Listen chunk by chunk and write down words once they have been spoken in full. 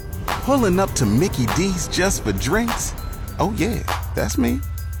Pulling up to Mickey D's just for drinks? Oh yeah, that's me.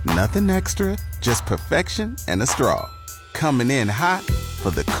 Nothing extra, just perfection and a straw. Coming in hot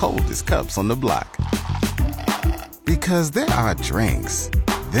for the coldest cups on the block. Because there are drinks.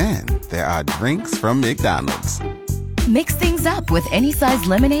 Then there are drinks from McDonald's. Mix things up with any size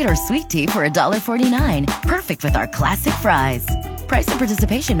lemonade or sweet tea for $1.49. Perfect with our classic fries. Price and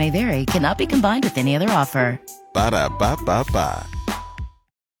participation may vary. Cannot be combined with any other offer. Ba-da-ba-ba-ba.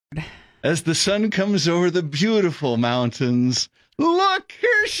 As the sun comes over the beautiful mountains, look,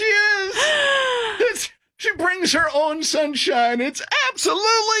 here she is. She brings her own sunshine. It's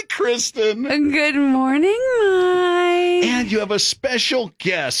absolutely Kristen. Good morning, Mike. And you have a special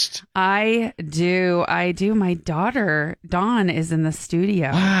guest. I do. My daughter, Dawn, is in the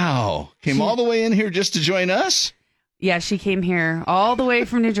studio. Wow. Came all the way in here just to join us? Yeah, she came here all the way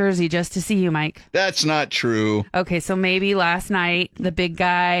from New Jersey just to see you, Mike. That's not true. Okay, so maybe last night, the big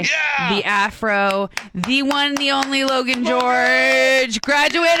guy, the afro, the one, the only Logan George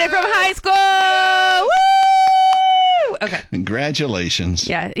graduated from high school. Woo! Okay. Congratulations.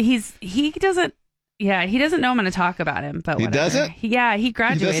 Yeah, he doesn't know I'm going to talk about him, but whatever. He doesn't? Yeah, he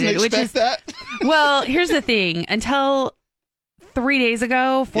graduated. He doesn't expect that? Well, here's the thing. Until 4 days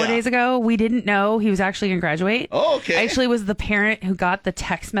ago, we didn't know he was actually going to graduate. Oh, okay. I actually was the parent who got the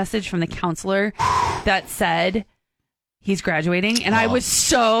text message from the counselor that said he's graduating. And I was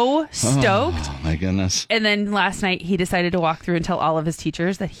so stoked. Oh, my goodness. And then last night he decided to walk through and tell all of his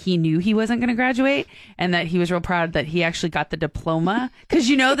teachers that he knew he wasn't going to graduate and that he was real proud that he actually got the diploma. Because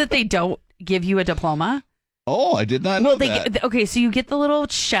you know that they don't give you a diploma. Oh, I did not know that. Okay, so you get the little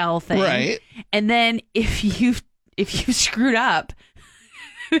shell thing. Right. And then if you screwed up,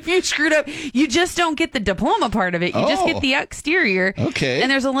 you just don't get the diploma part of it. You just get the exterior. Okay. And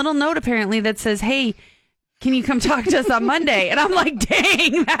there's a little note apparently that says, hey, can you come talk to us on Monday? And I'm like,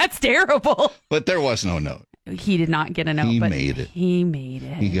 dang, that's terrible. But there was no note. He did not get a note. He but made it. He made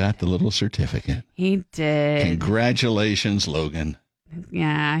it. He got the little certificate. He did. Congratulations, Logan.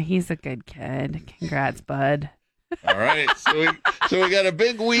 Yeah, he's a good kid. Congrats, bud. All right. So we got a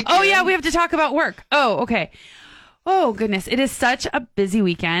big weekend. Oh, yeah, we have to talk about work. Oh, okay. Oh, goodness. It is such a busy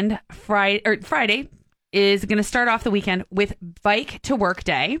weekend. Friday is going to start off the weekend with Bike to Work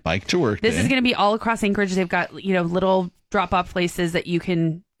Day. Bike to Work This Day. is going to be all across Anchorage. They've got, little drop-off places that you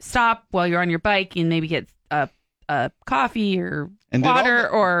can stop while you're on your bike and maybe get a coffee or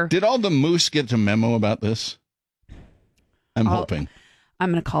water. Did all the moose get a memo about this? I'm hoping.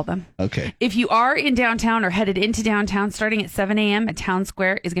 I'm going to call them. Okay. If you are in downtown or headed into downtown, starting at 7 a.m. at Town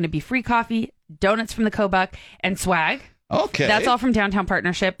Square is going to be free coffee, donuts from the Kobuck, and swag. Okay. That's all from Downtown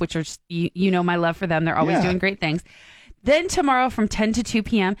Partnership, which are, you know my love for them. They're always doing great things. Then tomorrow from 10 to 2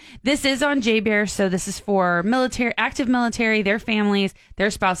 p.m., this is on JBear, so this is for active military, their families, their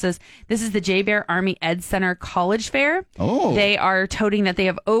spouses. This is the JBear Army Ed Center College Fair. Oh. They are toting that they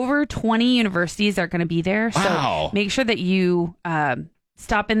have over 20 universities that are going to be there. Wow. So make sure that you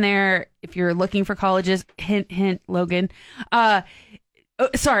stop in there if you're looking for colleges. Hint, hint, Logan.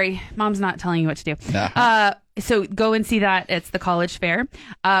 Sorry, Mom's not telling you what to do. So go and see that. It's the College Fair.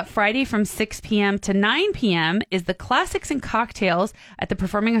 Friday from 6 p.m. to 9 p.m. is the Classics and Cocktails at the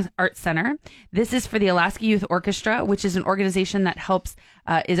Performing Arts Center. This is for the Alaska Youth Orchestra, which is an organization that helps,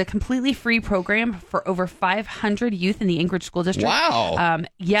 is a completely free program for over 500 youth in the Anchorage School District. Wow.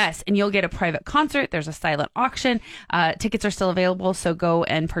 Yes, and you'll get a private concert. There's a silent auction. Tickets are still available, so go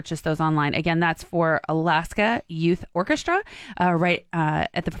and purchase those online. Again, that's for Alaska Youth Orchestra, right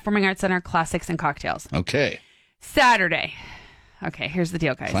at the Performing Arts Center, Classics and Cocktails. Okay. Saturday. Okay, here's the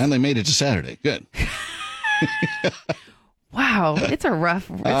deal, guys. Finally made it to Saturday. Good. Wow, it's a rough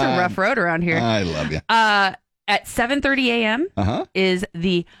road around here. I love you. At 7:30 a.m. is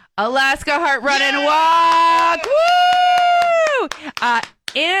the Alaska Heart Run and Walk. Woo!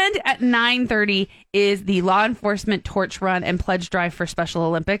 And at 9:30 is the Law Enforcement Torch Run and Pledge Drive for Special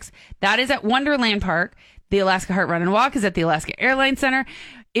Olympics. That is at Wonderland Park. The Alaska Heart Run and Walk is at the Alaska Airlines Center.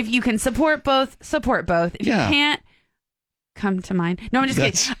 If you can support both, support both. If you can't, come to mine. No, I'm just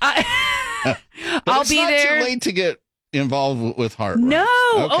kidding. I'll be there. It's not too late to get involved with Heart Run. No.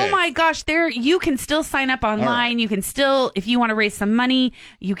 Okay. Oh my gosh. You can still sign up online. Right. You can still, if you want to raise some money,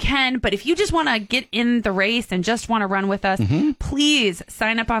 you can. But if you just want to get in the race and just want to run with us, please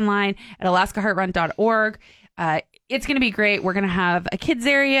sign up online at alaskaheartrun.org. It's going to be great. We're going to have a kids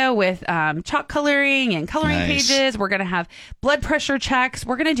area with chalk coloring and coloring pages. We're going to have blood pressure checks.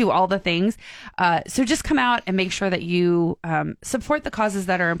 We're going to do all the things. So just come out and make sure that you support the causes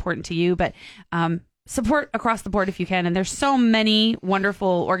that are important to you. But support across the board if you can. And there's so many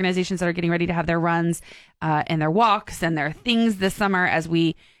wonderful organizations that are getting ready to have their runs and their walks and their things this summer as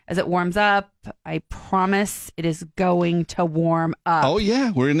we as it warms up. I promise it is going to warm up. Oh,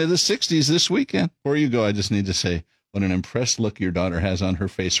 yeah. We're into the 60s this weekend. Before you go, I just need to say what an impressed look your daughter has on her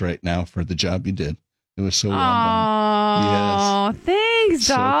face right now for the job you did. It was so well done. Oh, thanks,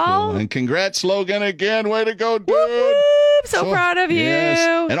 So doll. cool. And congrats, Logan, again. Way to go, dude. Whoop, whoop. So proud of you.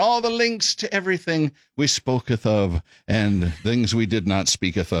 Yes. And all the links to everything we spoketh of and things we did not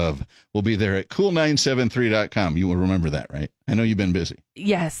speaketh of will be there at cool973.com. You will remember that, right? I know you've been busy.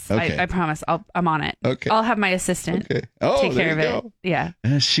 Yes, Okay. I promise. I'm on it. Okay. I'll have my assistant Okay. Oh, take care of there you it. go. Yeah.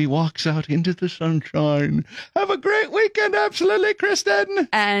 As she walks out into the sunshine. Have a great weekend. Absolutely, Kristen.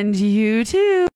 And you too.